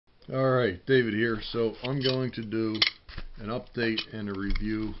Alright, David here. So I'm going to do an update and a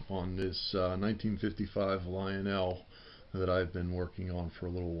review on this 1955 Lionel that I've been working on for a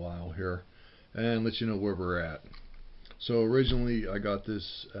little while here, and let you know where we're at. So originally I got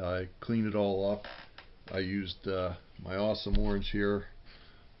this, I cleaned it all up. I used my awesome orange here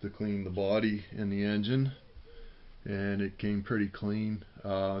to clean the body and the engine, and it came pretty clean.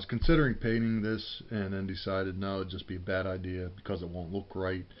 I was considering painting this and then decided no, it'd just be a bad idea because it won't look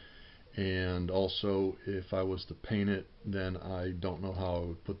right. And also, if I was to paint it, then I don't know how I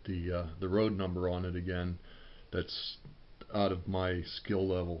would put the road number on it again. That's out of my skill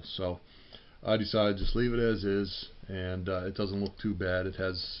level. So I decided just leave it as is, and it doesn't look too bad. It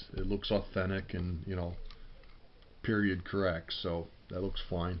looks authentic and, you know, period correct. So that looks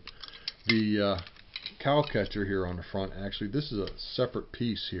fine. The cow catcher here on the front, actually, this is a separate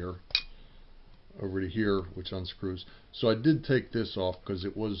piece here over to here, which unscrews. So I did take this off because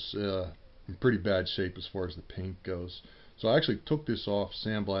it was in pretty bad shape as far as the paint goes. So I actually took this off,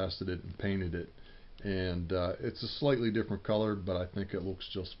 sandblasted it, and painted it. And it's a slightly different color, but I think it looks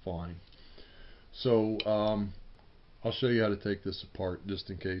just fine. So I'll show you how to take this apart, just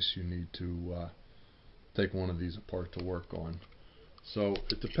in case you need to take one of these apart to work on. So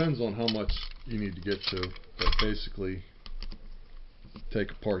it depends on how much you need to get to, but basically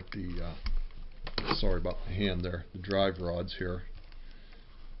take apart the sorry about my hand there, the drive rods here.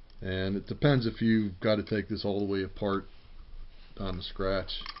 And it depends if you've got to take this all the way apart on the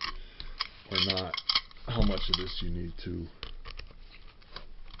scratch or not, how much of this you need to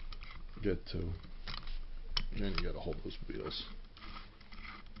get to. Then you got to hold those wheels.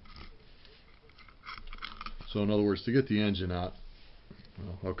 So in other words, to get the engine out,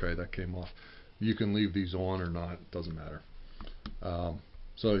 well, okay, that came off. You can leave these on or not, it doesn't matter.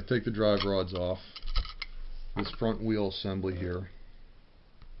 So take the drive rods off. This front wheel assembly here,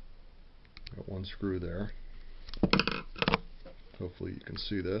 got one screw there. Hopefully you can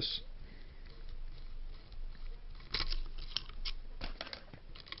see this.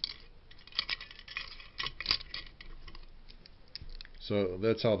 So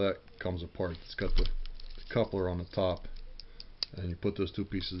that's how that comes apart. It's got the coupler on the top, and you put those two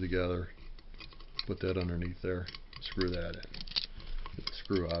pieces together, put that underneath there, screw that in. Get the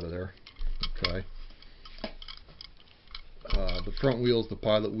screw out of there. Okay. The front wheels, the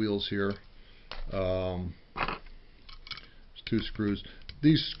pilot wheels here, there's two screws.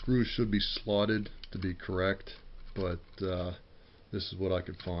 These screws should be slotted to be correct, but this is what I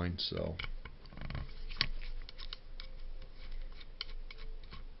could find. So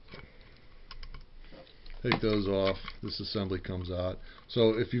take those off. This assembly comes out.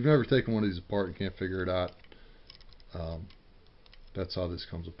 So if you've never taken one of these apart and can't figure it out, that's how this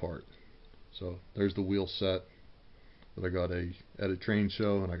comes apart. So there's the wheel set that I got at a train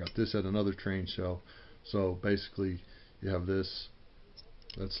show, and I got this at another train show. So basically you have this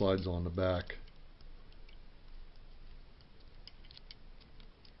that slides on the back,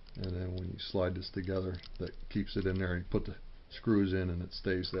 and then when you slide this together, that keeps it in there, and you put the screws in and it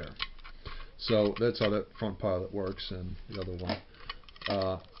stays there. So that's how that front pilot works. And the other one,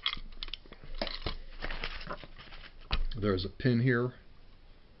 there's a pin here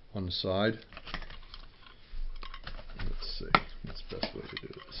on the side. Let's see, what's the best way to do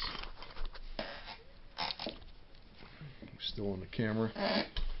this? I'm still on the camera.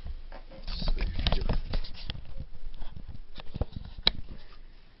 Let's see if you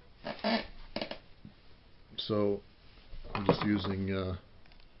get... So I'm just using a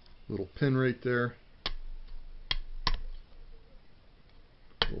little pin right there,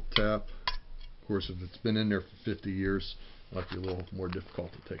 little tap. Of course, if it's been in there for 50 years, it might be a little more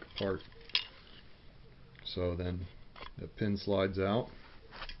difficult to take apart. So then the pin slides out,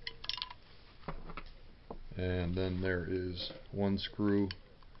 and then there is one screw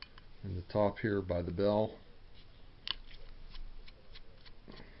in the top here by the bell.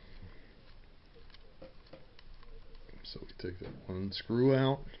 So we take that one screw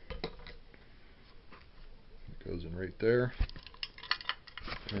out, it goes in right there,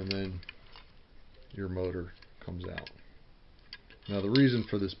 and then your motor comes out. Now the reason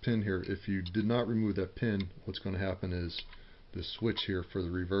for this pin here, if you did not remove that pin, what's going to happen is this switch here for the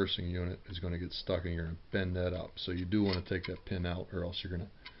reversing unit is going to get stuck, and you're going to bend that up. So you do want to take that pin out, or else you're going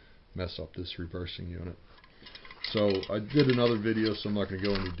to mess up this reversing unit. So I did another video, so I'm not going to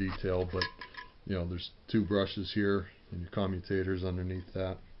go into detail, but you know, there's two brushes here and your commutators underneath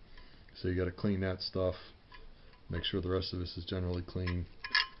that. So you got to clean that stuff. Make sure the rest of this is generally clean.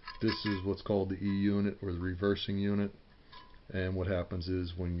 This is what's called the E unit, or the reversing unit. And what happens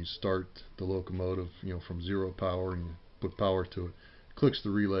is when you start the locomotive, you know, from 0 power and you put power to it, clicks the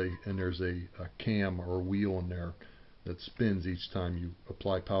relay, and there's a cam or wheel in there that spins each time you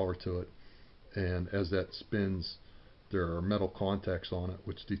apply power to it. And as that spins, there are metal contacts on it,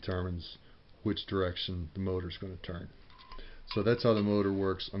 which determines which direction the motor is going to turn. So that's how the motor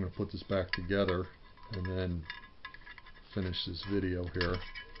works. I'm going to put this back together and then finish this video here.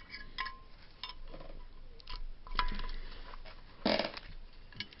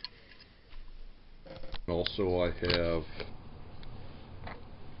 Also, I have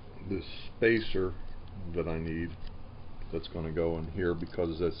this spacer that I need that's going to go in here,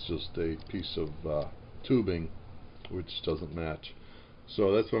 because that's just a piece of tubing which doesn't match.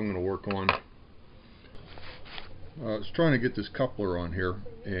 So that's what I'm going to work on. I was trying to get this coupler on here,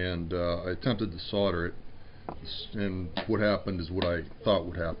 and I attempted to solder it, and what happened is what I thought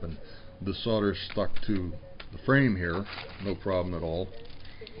would happen. The solder stuck to the frame here, no problem at all,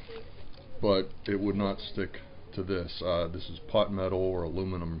 but it would not stick to this. This is pot metal or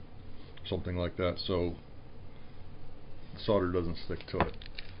aluminum, something like that, so the solder doesn't stick to it.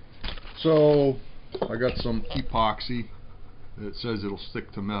 So I got some epoxy that says it'll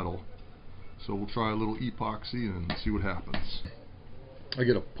stick to metal, so we'll try a little epoxy and see what happens. I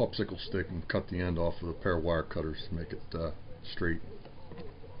get a popsicle stick and cut the end off with a pair of wire cutters to make it straight.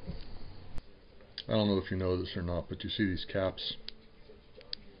 I don't know if you know this or not, but you see these caps?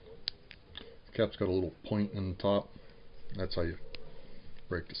 The cap's got a little point in the top. That's how you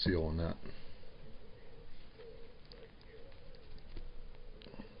break the seal on that.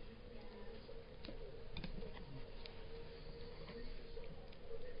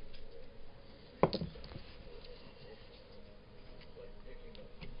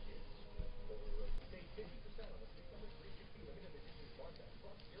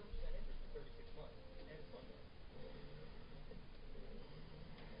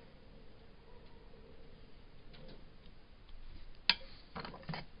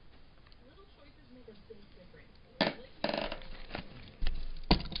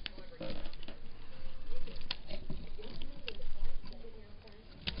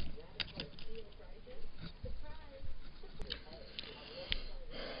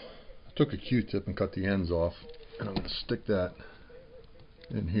 I took a Q-tip and cut the ends off, and I'm going to stick that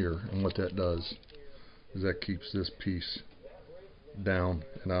in here, and what that does is that keeps this piece down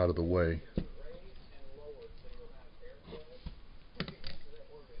and out of the way.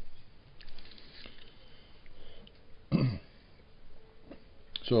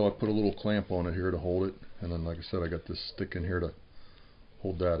 So I put a little clamp on it here to hold it, and then like I said, I got this stick in here to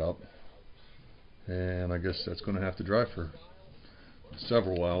hold that up, and I guess that's going to have to dry for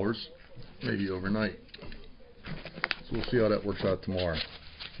several hours, maybe overnight. So we'll see how that works out tomorrow.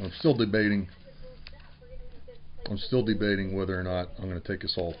 I'm still debating whether or not I'm going to take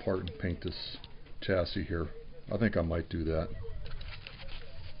this all apart and paint this chassis here. I think I might do that.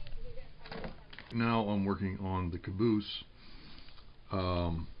 Now I'm working on the caboose,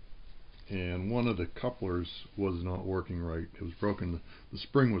 and one of the couplers was not working right. It was broken. The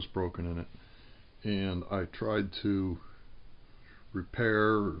spring was broken in it, and I tried to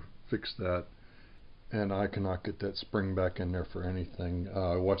repair or fix that, and I cannot get that spring back in there for anything.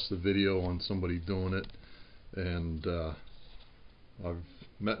 I watched the video on somebody doing it, and I've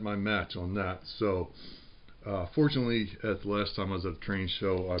met my match on that. So fortunately, at the last time I was at a train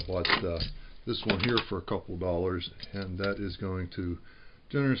show, I bought this one here for a couple $, and that is going to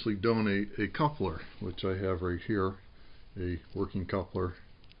generously donate a coupler, which I have right here, a working coupler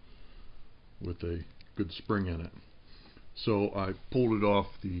with a good spring in it. So I pulled it off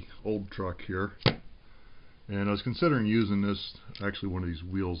the old truck here, and I was considering using this. Actually, one of these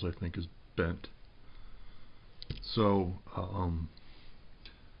wheels I think is bent. So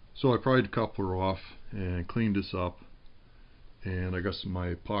so I pried the coupler off and cleaned this up, and I got some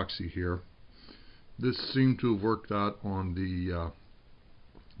my epoxy here. This seemed to have worked out on the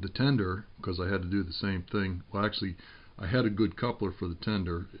tender, because I had to do the same thing. Well, actually, I had a good coupler for the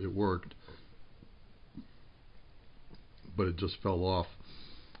tender. It worked, but it just fell off.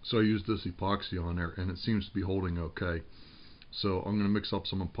 So I used this epoxy on there, and it seems to be holding okay. So I'm going to mix up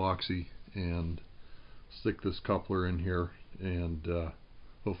some epoxy and stick this coupler in here, and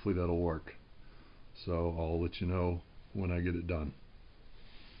hopefully that'll work. So I'll let you know when I get it done.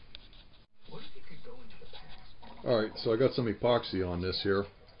 Alright, so I got some epoxy on this here,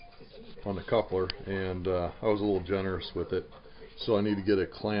 on the coupler, and I was a little generous with it. So I need to get a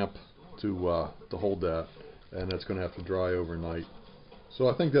clamp to hold that, and that's going to have to dry overnight. So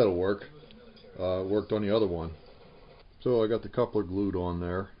I think that'll work. It worked on the other one. So I got the coupler glued on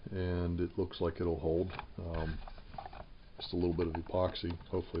there, and it looks like it'll hold. Just a little bit of epoxy.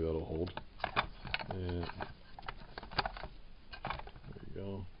 Hopefully that'll hold. And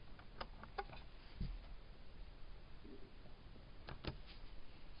going.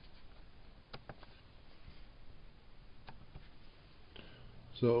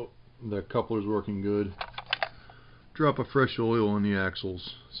 So the coupler's working good. Drop of fresh oil on the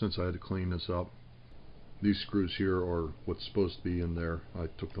axles since I had to clean this up. These screws here are what's supposed to be in there. I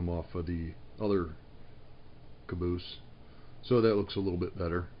took them off of the other caboose, so that looks a little bit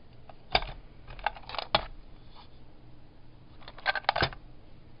better.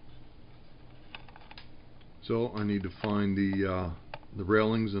 So I need to find the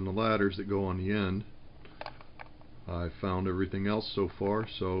railings and the ladders that go on the end. I found everything else so far,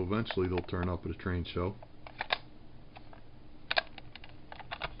 so eventually they'll turn up at a train show.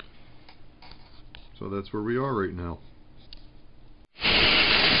 So that's where we are right now.